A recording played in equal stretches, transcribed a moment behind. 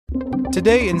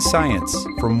Today in Science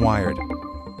from Wired.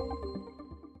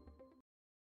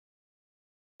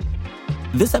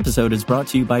 This episode is brought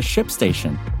to you by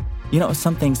ShipStation. You know,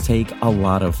 some things take a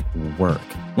lot of work,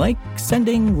 like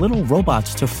sending little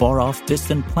robots to far-off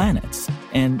distant planets.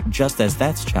 And just as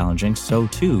that's challenging, so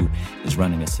too is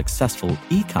running a successful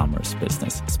e-commerce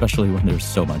business, especially when there's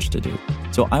so much to do.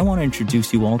 So I want to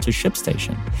introduce you all to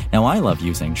ShipStation. Now, I love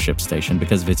using ShipStation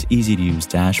because of its easy-to-use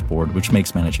dashboard, which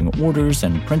makes managing orders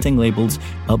and printing labels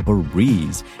a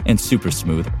breeze and super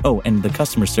smooth. Oh, and the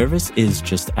customer service is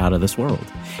just out of this world.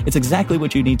 It's exactly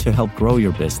what you need to help grow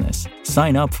your business.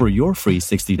 Sign up for your free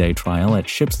 60-day trial at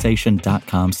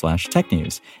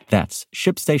shipstation.com/technews. That's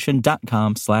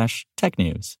shipstation.com/technews.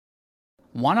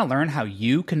 Want to learn how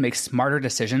you can make smarter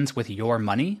decisions with your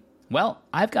money? Well,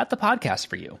 I've got the podcast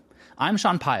for you. I'm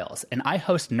Sean Piles, and I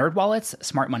host NerdWallet's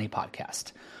Smart Money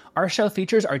Podcast. Our show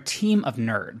features our team of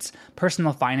nerds,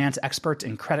 personal finance experts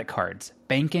in credit cards,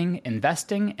 banking,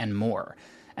 investing, and more.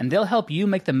 And they'll help you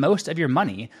make the most of your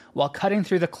money while cutting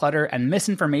through the clutter and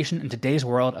misinformation in today's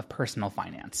world of personal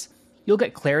finance. You'll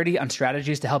get clarity on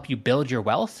strategies to help you build your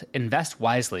wealth, invest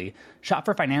wisely, shop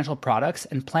for financial products,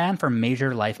 and plan for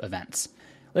major life events.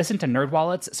 Listen to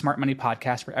NerdWallet's Smart Money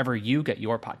Podcast wherever you get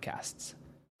your podcasts.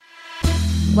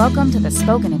 Welcome to the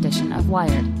spoken edition of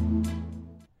Wired.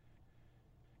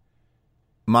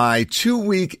 My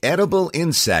 2-week edible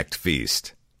insect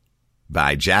feast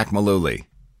by Jack Malooly.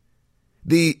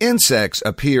 The insects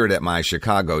appeared at my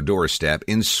Chicago doorstep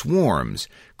in swarms.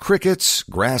 Crickets,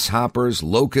 grasshoppers,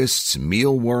 locusts,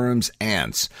 mealworms,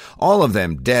 ants, all of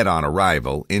them dead on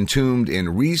arrival, entombed in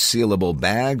resealable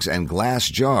bags and glass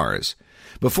jars.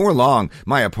 Before long,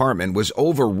 my apartment was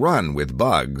overrun with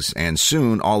bugs, and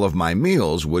soon all of my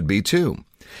meals would be too.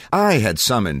 I had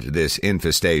summoned this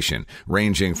infestation,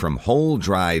 ranging from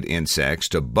whole-dried insects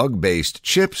to bug-based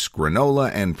chips,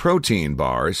 granola, and protein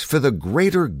bars, for the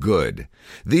greater good.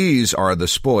 These are the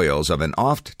spoils of an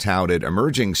oft-touted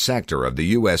emerging sector of the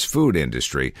U.S. food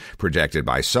industry, projected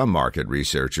by some market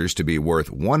researchers to be worth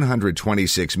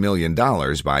 $126 million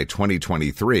by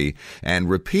 2023, and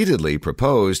repeatedly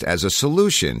proposed as a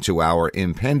solution to our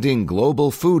impending global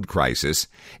food crisis: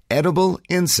 edible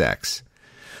insects.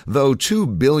 Though 2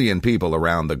 billion people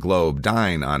around the globe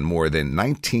dine on more than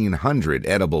 1,900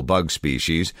 edible bug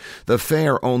species, the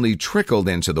fare only trickled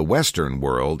into the Western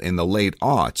world in the late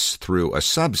aughts through a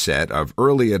subset of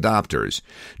early adopters: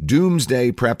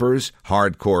 doomsday preppers,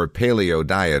 hardcore paleo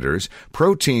dieters,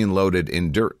 protein-loading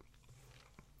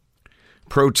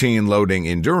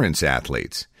endurance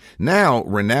athletes. Now,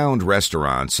 renowned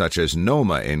restaurants such as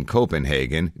Noma in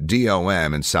Copenhagen,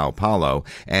 DOM in Sao Paulo,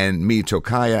 and Mi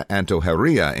Tocaya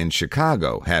Antojeria in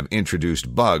Chicago have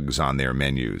introduced bugs on their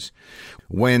menus.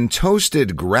 When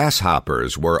toasted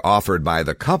grasshoppers were offered by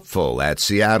the cupful at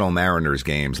Seattle Mariners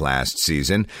games last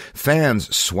season,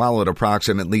 fans swallowed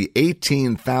approximately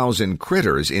 18,000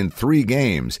 critters in 3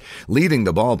 games, leading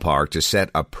the ballpark to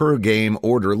set a per-game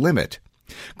order limit.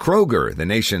 Kroger, the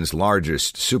nation's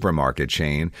largest supermarket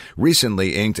chain,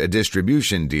 recently inked a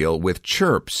distribution deal with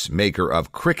Chirps, maker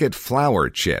of cricket flour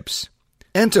chips.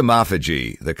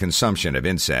 Entomophagy, the consumption of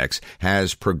insects,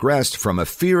 has progressed from a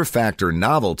fear factor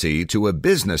novelty to a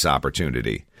business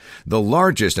opportunity. The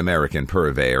largest American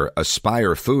purveyor,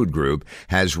 Aspire Food Group,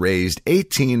 has raised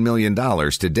 $18 million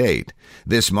to date.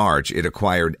 This March, it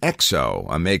acquired Exo,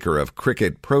 a maker of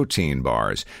cricket protein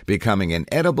bars, becoming an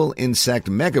edible insect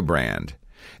megabrand.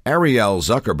 Ariel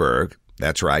Zuckerberg,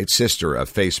 that's right, sister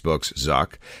of Facebook's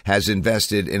Zuck, has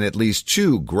invested in at least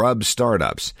 2 grub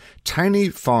startups: Tiny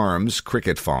Farms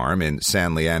Cricket Farm in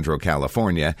San Leandro,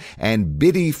 California, and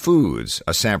Biddy Foods,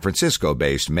 a San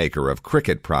Francisco-based maker of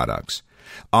cricket products.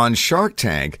 On Shark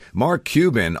Tank, Mark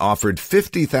Cuban offered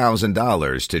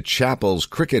 $50,000 to Chappell's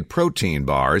cricket protein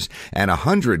bars and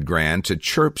 $100,000 to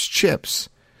Chirp's chips.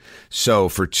 So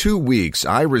for 2 weeks,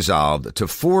 I resolved to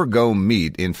forego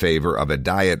meat in favor of a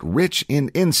diet rich in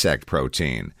insect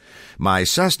protein. My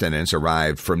sustenance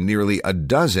arrived from nearly a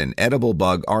dozen edible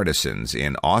bug artisans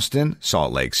in Austin,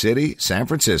 Salt Lake City, San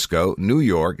Francisco, New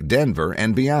York, Denver,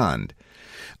 and beyond.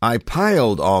 I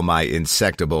piled all my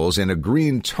insectables in a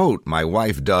green tote my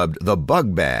wife dubbed the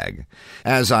bug bag.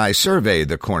 As I surveyed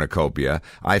the cornucopia,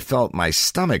 I felt my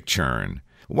stomach churn.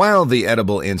 While the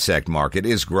edible insect market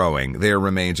is growing, there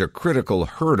remains a critical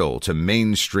hurdle to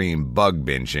mainstream bug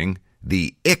binging: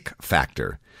 the ick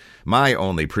factor. My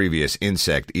only previous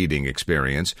insect-eating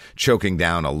experience, choking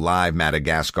down a live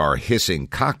Madagascar hissing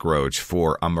cockroach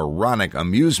for a moronic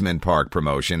amusement park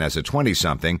promotion as a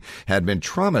 20-something, had been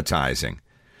traumatizing.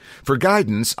 For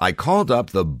guidance, I called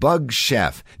up the bug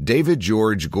chef, David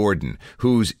George Gordon,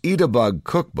 whose Eat a Bug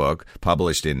cookbook,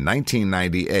 published in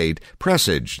 1998,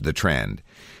 presaged the trend.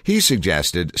 He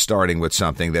suggested starting with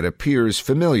something that appears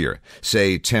familiar,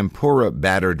 say tempura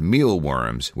battered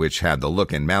mealworms, which had the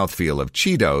look and mouthfeel of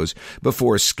Cheetos,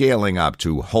 before scaling up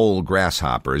to whole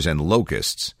grasshoppers and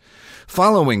locusts.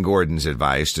 Following Gordon's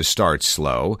advice to start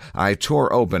slow, I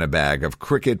tore open a bag of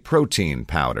cricket protein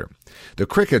powder. The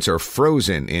crickets are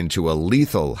frozen into a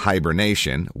lethal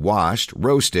hibernation, washed,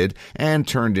 roasted, and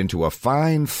turned into a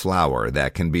fine flour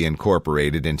that can be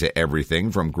incorporated into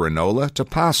everything from granola to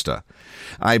pasta.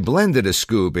 I blended a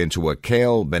scoop into a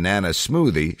kale banana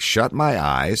smoothie, shut my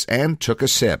eyes, and took a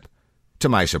sip. To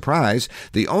my surprise,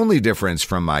 the only difference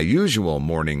from my usual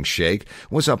morning shake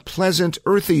was a pleasant,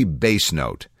 earthy bass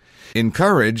note.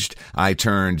 Encouraged, I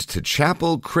turned to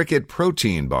Chapel Cricket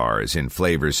protein bars in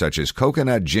flavors such as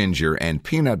coconut, ginger, and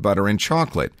peanut butter and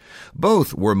chocolate.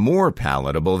 Both were more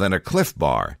palatable than a Cliff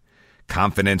Bar.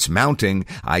 Confidence mounting,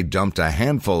 I dumped a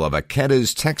handful of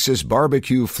Akeda's Texas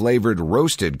barbecue-flavored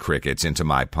roasted crickets into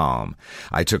my palm.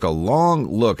 I took a long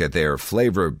look at their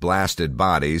flavor-blasted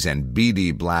bodies and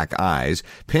beady black eyes,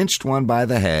 pinched one by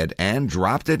the head, and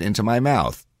dropped it into my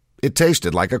mouth. It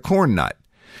tasted like a corn nut.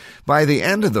 By the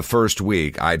end of the first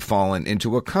week, I'd fallen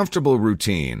into a comfortable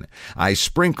routine. I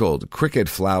sprinkled cricket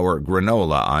flour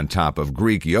granola on top of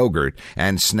Greek yogurt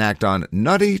and snacked on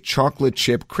nutty chocolate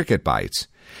chip cricket bites.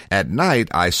 At night,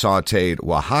 I sautéed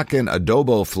Oaxacan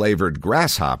adobo-flavored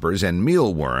grasshoppers and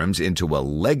mealworms into a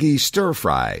leggy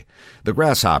stir-fry. The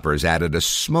grasshoppers added a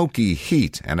smoky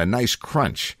heat and a nice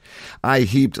crunch. I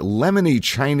heaped lemony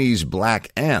Chinese black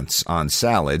ants on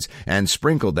salads and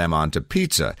sprinkled them onto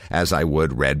pizza as I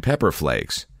would red pepper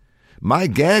flakes. My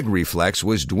gag reflex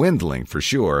was dwindling for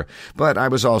sure, but I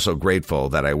was also grateful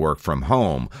that I worked from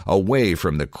home, away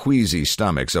from the queasy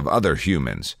stomachs of other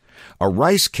humans. A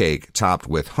rice cake topped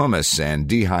with hummus and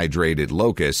dehydrated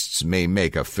locusts may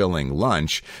make a filling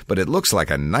lunch, but it looks like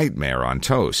a nightmare on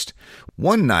toast.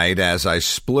 One night, as I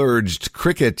splurged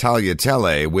cricket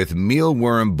tagliatelle with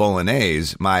mealworm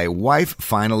bolognese, my wife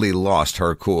finally lost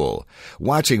her cool.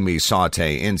 Watching me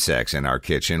saute insects in our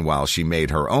kitchen while she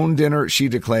made her own dinner, she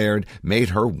declared, made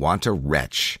her want to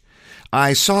retch.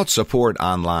 I sought support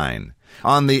online.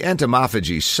 On the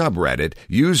entomophagy subreddit,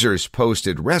 users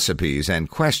posted recipes and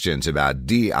questions about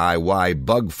DIY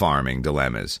bug farming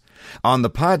dilemmas. On the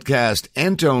podcast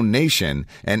Entonation,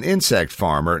 an insect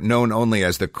farmer known only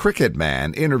as the Cricket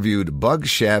Man interviewed bug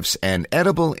chefs and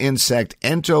edible insect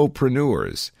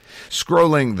entopreneurs.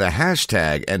 Scrolling the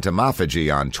hashtag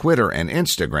entomophagy on Twitter and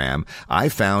Instagram, I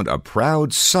found a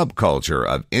proud subculture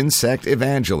of insect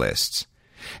evangelists.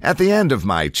 At the end of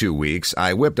my 2 weeks,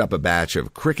 I whipped up a batch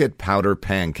of cricket powder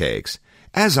pancakes.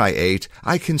 As I ate,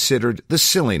 I considered the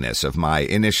silliness of my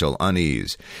initial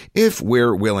unease. If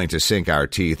we're willing to sink our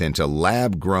teeth into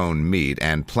lab-grown meat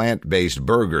and plant-based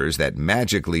burgers that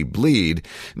magically bleed,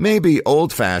 maybe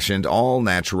old-fashioned,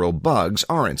 all-natural bugs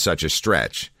aren't such a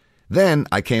stretch. Then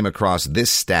I came across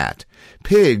this stat.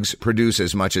 Pigs produce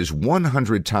as much as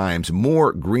 100 times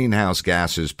more greenhouse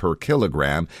gases per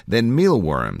kilogram than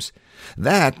mealworms.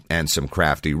 That, and some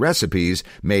crafty recipes,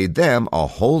 made them a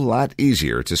whole lot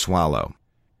easier to swallow.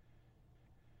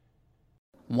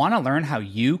 Want to learn how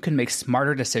you can make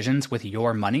smarter decisions with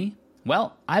your money?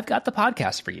 Well, I've got the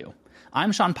podcast for you.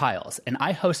 I'm Sean Piles, and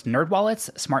I host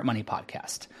NerdWallet's Smart Money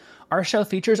Podcast. Our show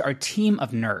features our team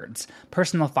of nerds,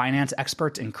 personal finance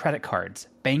experts in credit cards,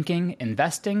 banking,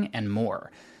 investing, and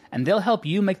more. And they'll help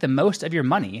you make the most of your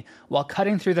money while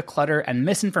cutting through the clutter and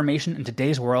misinformation in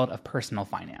today's world of personal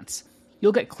finance.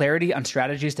 You'll get clarity on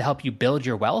strategies to help you build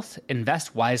your wealth,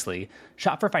 invest wisely,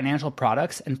 shop for financial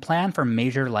products, and plan for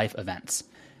major life events.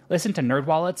 Listen to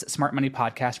NerdWallet's Smart Money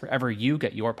Podcast wherever you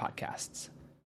get your podcasts.